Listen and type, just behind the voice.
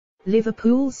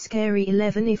Liverpool's scary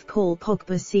 11 if Paul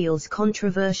Pogba seals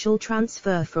controversial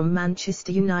transfer from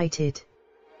Manchester United.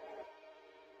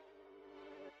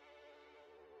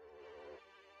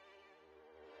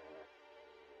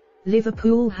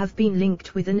 Liverpool have been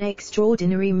linked with an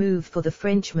extraordinary move for the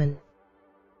Frenchman.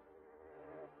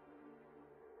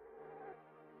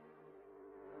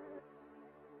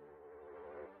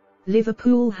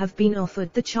 Liverpool have been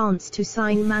offered the chance to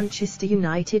sign Manchester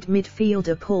United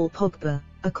midfielder Paul Pogba,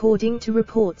 according to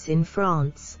reports in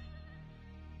France.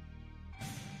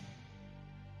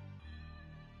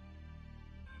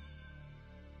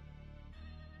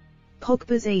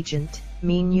 Pogba's agent,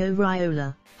 Mino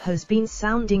Raiola, has been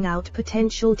sounding out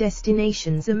potential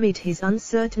destinations amid his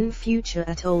uncertain future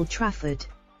at Old Trafford.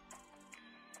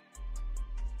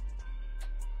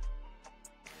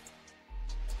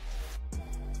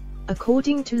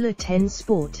 According to Le 10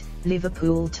 Sport,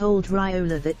 Liverpool told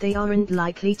Raiola that they aren't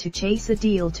likely to chase a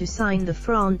deal to sign the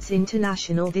France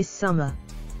international this summer.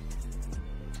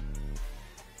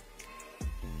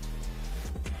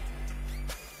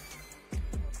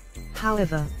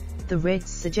 However, the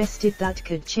Reds suggested that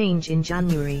could change in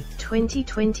January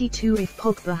 2022 if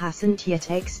Pogba hasn't yet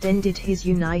extended his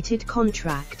United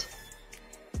contract.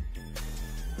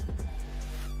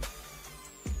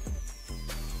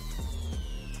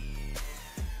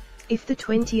 If the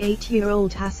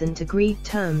 28-year-old hasn't agreed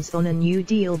terms on a new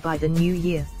deal by the new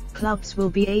year, clubs will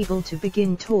be able to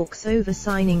begin talks over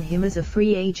signing him as a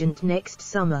free agent next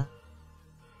summer.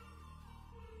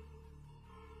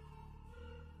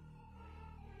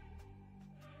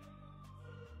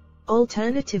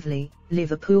 Alternatively,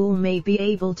 Liverpool may be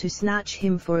able to snatch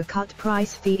him for a cut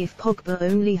price fee if Pogba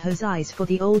only has eyes for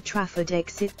the Old Trafford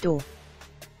exit door.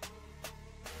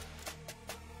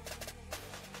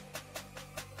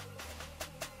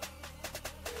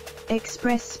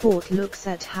 Express Sport looks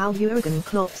at how Jurgen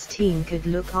Klopp's team could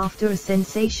look after a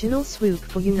sensational swoop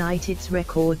for United's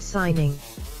record signing.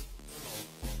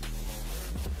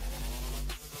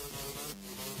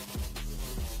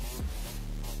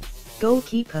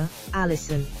 Goalkeeper,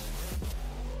 Alisson.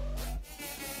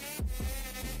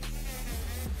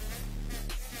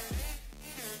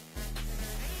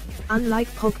 Unlike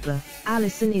Pogba,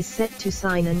 Alisson is set to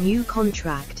sign a new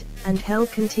contract, and he'll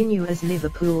continue as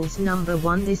Liverpool's number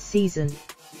one this season.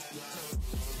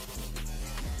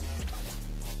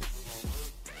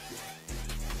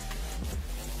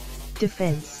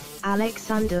 Defense: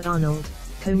 Alexander-Arnold,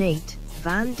 Konate,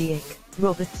 Van Dijk,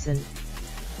 Robertson.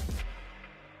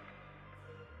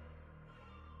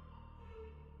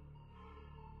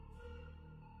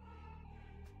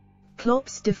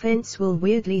 Klopp's defense will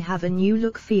weirdly have a new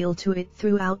look feel to it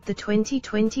throughout the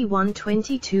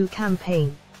 2021-22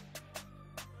 campaign.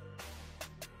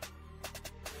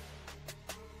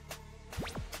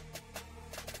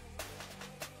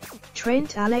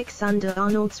 Trent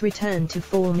Alexander-Arnold's return to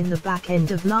form in the back end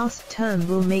of last term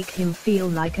will make him feel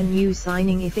like a new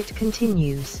signing if it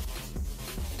continues.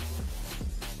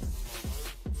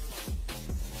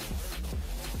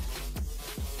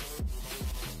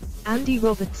 Andy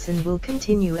Robertson will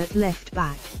continue at left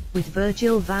back, with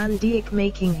Virgil van Dijk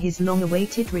making his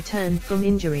long-awaited return from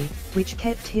injury, which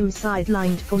kept him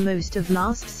sidelined for most of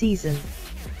last season.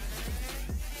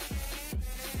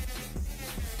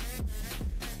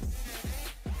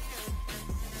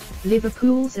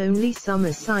 Liverpool's only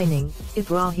summer signing,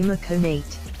 Ibrahima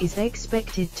Konate, is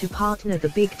expected to partner the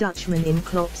big Dutchman in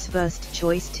Klopp's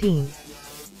first-choice team.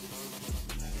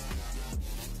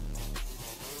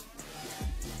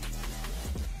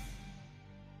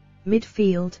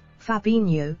 Midfield: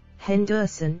 Fabinho,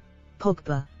 Henderson,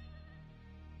 Pogba.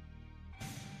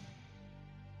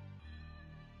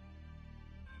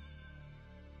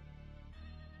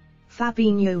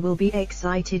 Fabinho will be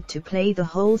excited to play the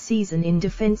whole season in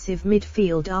defensive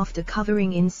midfield after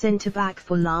covering in centre-back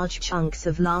for large chunks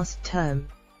of last term.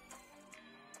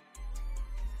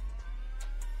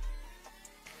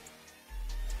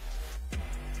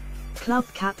 Club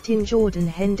captain Jordan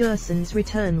Henderson's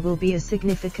return will be a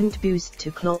significant boost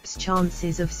to Klopp's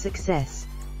chances of success.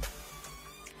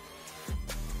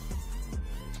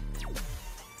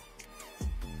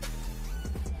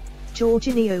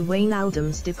 Georginio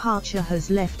Wijnaldum's departure has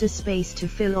left a space to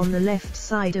fill on the left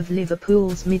side of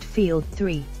Liverpool's midfield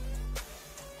three.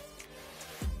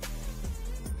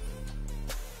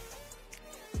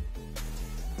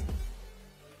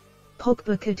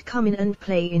 Pogba could come in and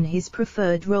play in his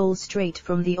preferred role straight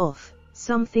from the off,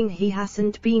 something he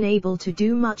hasn't been able to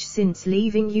do much since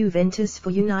leaving Juventus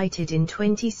for United in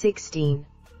 2016.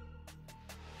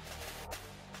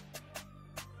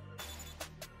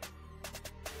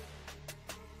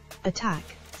 Attack: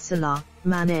 Salah,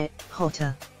 Mane,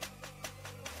 Jota.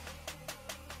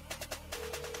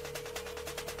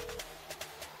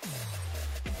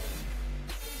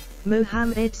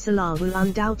 Mohamed Salah will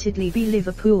undoubtedly be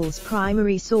Liverpool's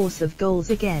primary source of goals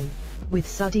again, with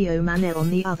Sadio Mane on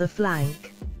the other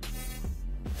flank.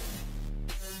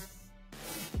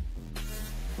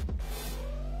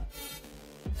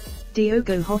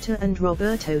 Diogo Jota and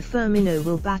Roberto Firmino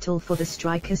will battle for the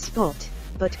striker spot,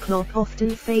 but Klopp often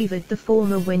favoured the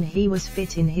former when he was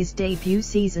fit in his debut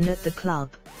season at the club.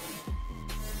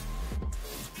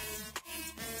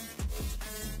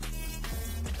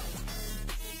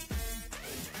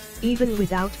 Even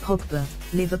without Pogba,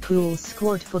 Liverpool's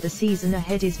squad for the season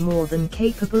ahead is more than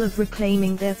capable of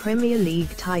reclaiming their Premier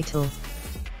League title.